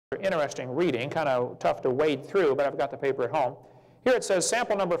Interesting reading, kind of tough to wade through, but I've got the paper at home. Here it says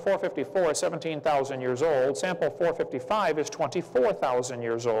sample number 454 is 17,000 years old. Sample 455 is 24,000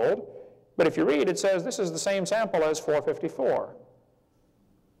 years old. But if you read, it says this is the same sample as 454.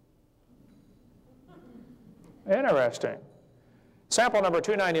 Interesting. Sample number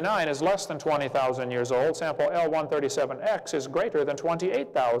 299 is less than 20,000 years old. Sample L137X is greater than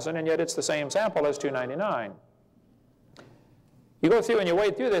 28,000, and yet it's the same sample as 299. You go through and you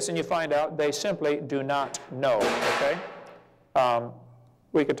wade through this and you find out they simply do not know, okay?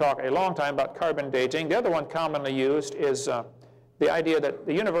 We could talk a long time about carbon dating. The other one commonly used is the idea that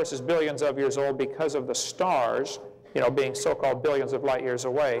the universe is billions of years old because of the stars, being so-called billions of light years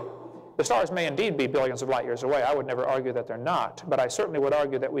away. The stars may indeed be billions of light years away. I would never argue that they're not, but I certainly would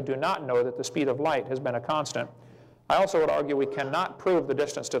argue that we do not know that the speed of light has been a constant. I also would argue we cannot prove the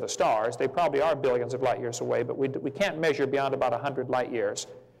distance to the stars. They probably are billions of light years away, but we can't measure beyond about 100 light years.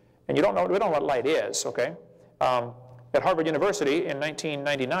 And we don't know what light is, okay? At Harvard University in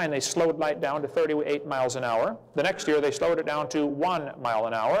 1999, they slowed light down to 38 miles an hour. The next year, they slowed it down to 1 mile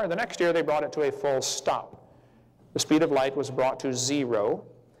an hour. The next year, they brought it to a full stop. The speed of light was brought to 0,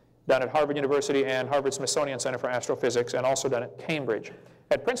 done at Harvard University and Harvard Smithsonian Center for Astrophysics, and also done at Cambridge.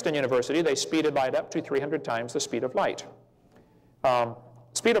 At Princeton University, they speeded light up to 300 times the speed of light.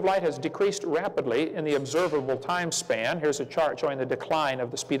 Speed of light has decreased rapidly in the observable time span. Here's a chart showing the decline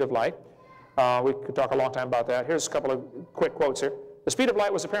of the speed of light. We could talk a long time about that. Here's a couple of quick quotes here. The speed of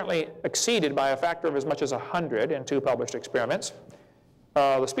light was apparently exceeded by a factor of as much as 100 in 2 published experiments.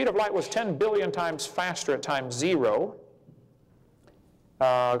 The speed of light was 10 billion times faster at time 0.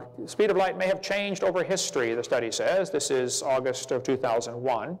 Speed of light may have changed over history, the study says. This is August of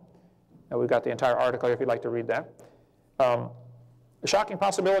 2001. We've got the entire article here if you'd like to read that. The shocking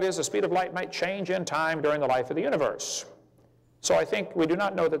possibility is the speed of light might change in time during the life of the universe. So I think we do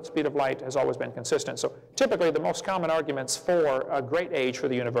not know that the speed of light has always been consistent. So typically the most common arguments for a great age for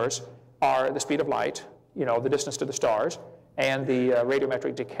the universe are the speed of light, the distance to the stars, and the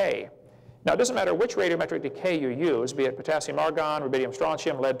radiometric decay. Now, it doesn't matter which radiometric decay you use, be it potassium argon, rubidium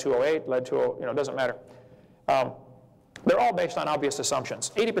strontium, lead-208, lead-208, it doesn't matter. They're all based on obvious assumptions.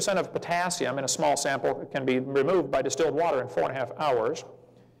 80% of potassium in a small sample can be removed by distilled water in 4.5 hours.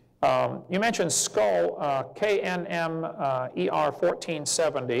 You mentioned skull KNM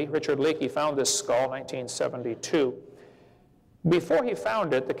ER1470. Richard Leakey found this skull in 1972. Before he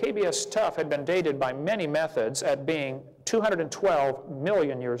found it, the KBS Tough had been dated by many methods at being 212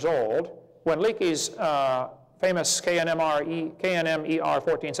 million years old. When Leakey's famous KNM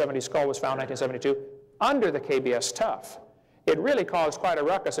ER1470 skull was found in 1972 under the KBS Tough, it really caused quite a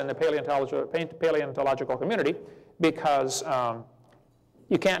ruckus in the paleontological community because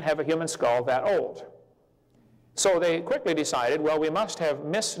you can't have a human skull that old. So they quickly decided, well, we must have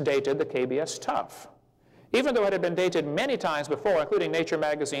misdated the KBS Tough. Even though it had been dated many times before, including Nature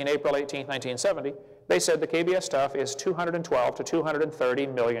magazine, April 18, 1970, they said the KBS Tough is 212 to 230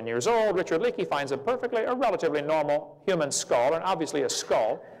 million years old. Richard Leakey finds a relatively normal human skull, and obviously a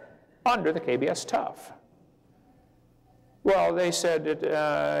skull, under the KBS Tough. Well, they said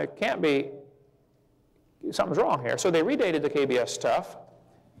it can't be, something's wrong here. So they redated the KBS Tough.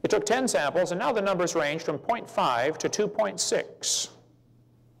 It took 10 samples, and now the numbers range from 0.5 to 2.6.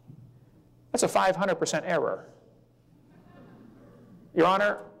 That's a 500% error. Your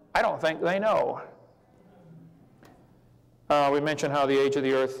Honor, I don't think they know. We mentioned how the age of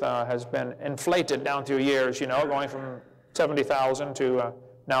the Earth has been inflated down through years, going from 70,000 to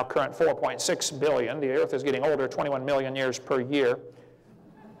now current 4.6 billion. The Earth is getting older, 21 million years per year.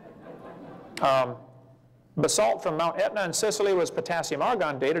 Basalt from Mount Etna in Sicily was potassium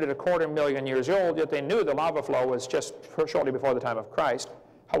argon dated at 250,000 years old, yet they knew the lava flow was just shortly before the time of Christ.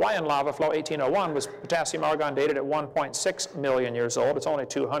 Hawaiian lava flow 1801 was potassium argon dated at 1.6 million years old. It's only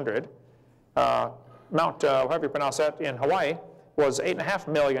 200. Mount, however you pronounce that, in Hawaii was 8.5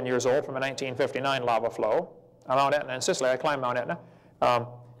 million years old from a 1959 lava flow. Mount Etna in Sicily, I climbed Mount Etna,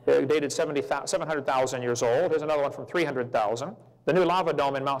 dated 700,000 years old. Here's another one from 300,000. The new lava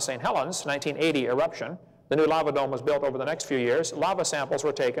dome in Mount St. Helens, 1980 eruption. The new lava dome was built over the next few years. Lava samples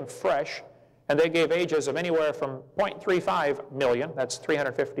were taken fresh, and they gave ages of anywhere from 0.35 million, that's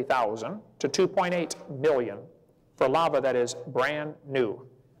 350,000, to 2.8 million for lava that is brand new.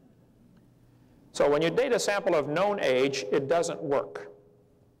 So when you date a sample of known age, it doesn't work.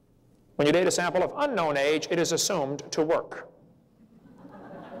 When you date a sample of unknown age, it is assumed to work.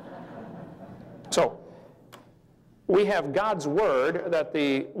 So we have God's word that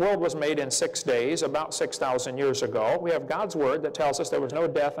the world was made in 6 days, about 6,000 years ago. We have God's word that tells us there was no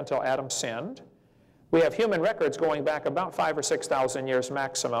death until Adam sinned. We have human records going back about 5,000 or 6,000 years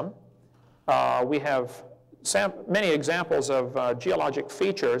maximum. We have many examples of geologic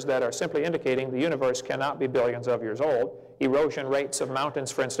features that are simply indicating the universe cannot be billions of years old. Erosion rates of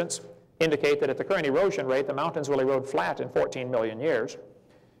mountains, for instance, indicate that at the current erosion rate, the mountains will erode flat in 14 million years.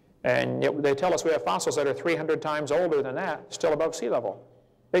 And yet they tell us we have fossils that are 300 times older than that, still above sea level.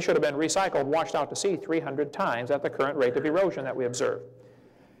 They should have been recycled, washed out to sea 300 times at the current rate of erosion that we observe.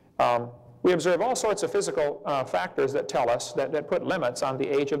 We observe all sorts of physical factors that tell us, that put limits on the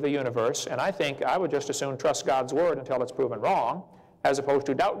age of the universe, and I think I would just as soon trust God's word until it's proven wrong, as opposed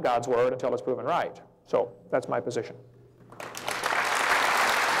to doubt God's word until it's proven right. So that's my position.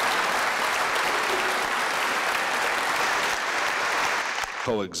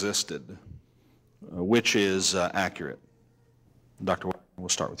 Coexisted, which is accurate? Dr. White, we'll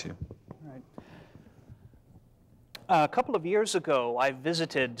start with you. All right. A couple of years ago, I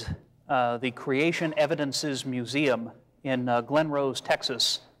visited the Creation Evidences Museum in Glen Rose,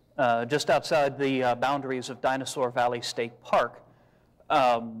 Texas, just outside the boundaries of Dinosaur Valley State Park,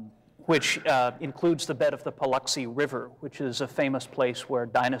 which includes the bed of the Paluxy River, which is a famous place where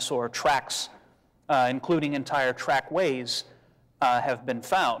dinosaur tracks, including entire trackways, have been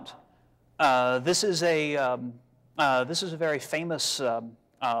found. This is a very famous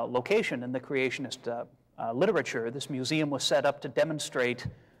location in the creationist literature. This museum was set up to demonstrate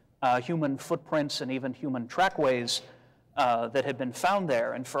human footprints and even human trackways that had been found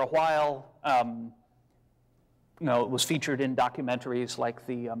there. And for a while, it was featured in documentaries like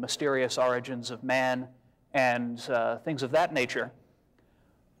The Mysterious Origins of Man and things of that nature.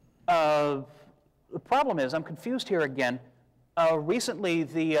 The problem is, I'm confused here again. Recently,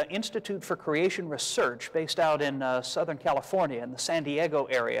 the Institute for Creation Research, based out in Southern California, in the San Diego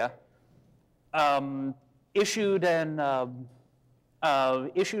area, issued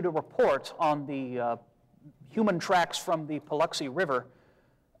a report on the human tracks from the Paluxy River,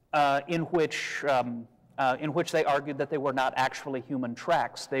 in which they argued that they were not actually human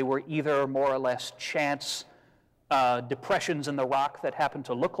tracks. They were either more or less chance depressions in the rock that happened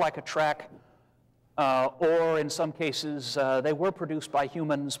to look like a track, or in some cases, they were produced by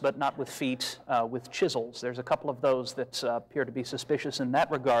humans, but not with feet, with chisels. There's a couple of those that appear to be suspicious in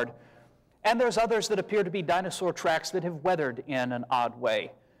that regard. And there's others that appear to be dinosaur tracks that have weathered in an odd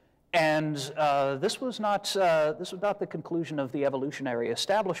way. And this was not the conclusion of the evolutionary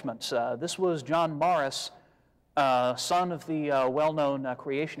establishment. This was John Morris, son of the well-known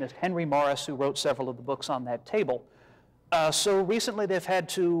creationist Henry Morris, who wrote several of the books on that table. So recently they've had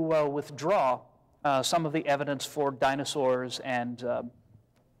to withdraw some of the evidence for dinosaurs and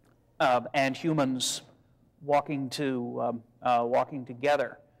humans walking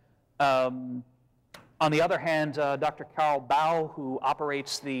together. On the other hand, Dr. Carl Baugh, who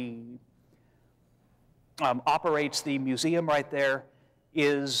operates the museum right there,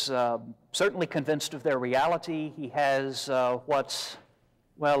 is certainly convinced of their reality. He has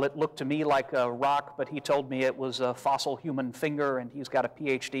well, it looked to me like a rock, but he told me it was a fossil human finger, and he's got a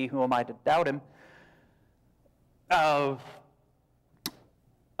PhD. Who am I to doubt him? So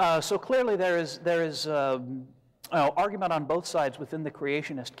clearly there is argument on both sides within the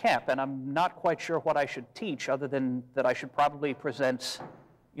creationist camp, and I'm not quite sure what I should teach, other than that I should probably present,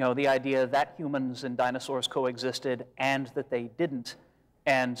 the idea that humans and dinosaurs coexisted and that they didn't,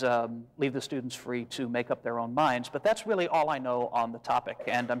 and leave the students free to make up their own minds. But that's really all I know on the topic,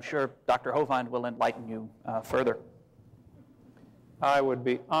 and I'm sure Dr. Hovind will enlighten you further. I would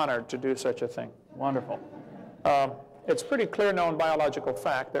be honored to do such a thing. Wonderful. It's pretty clear known biological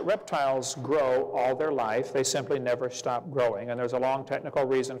fact that reptiles grow all their life. They simply never stop growing, and there's a long technical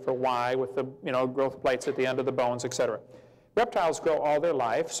reason for why, with the growth plates at the end of the bones, etc. Reptiles grow all their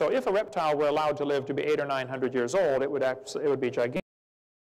life, so if a reptile were allowed to live to be 800 or 900 years old, it would be gigantic.